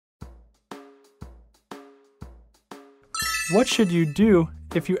What should you do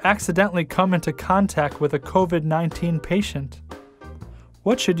if you accidentally come into contact with a COVID-19 patient?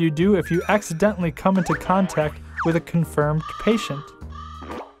 What should you do if you accidentally come into contact with a confirmed patient?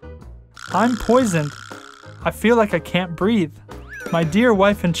 I'm poisoned. I feel like I can't breathe. My dear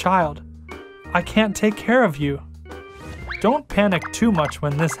wife and child, I can't take care of you. Don't panic too much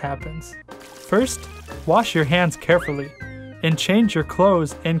when this happens. First, wash your hands carefully and change your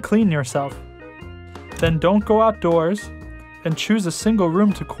clothes and clean yourself. Then don't go outdoors and choose a single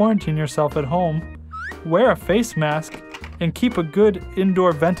room to quarantine yourself at home. Wear a face mask and keep a good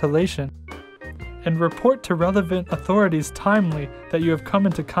indoor ventilation. And report to relevant authorities timely that you have come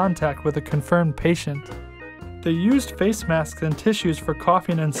into contact with a confirmed patient. The used face masks and tissues for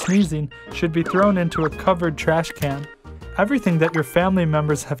coughing and sneezing should be thrown into a covered trash can. Everything that your family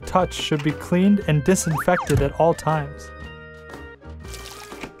members have touched should be cleaned and disinfected at all times.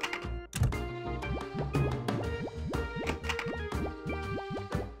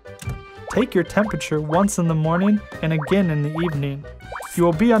 Take your temperature once in the morning and again in the evening. You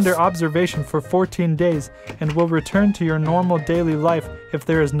will be under observation for 14 days and will return to your normal daily life if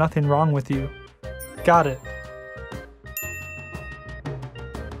there is nothing wrong with you. Got it.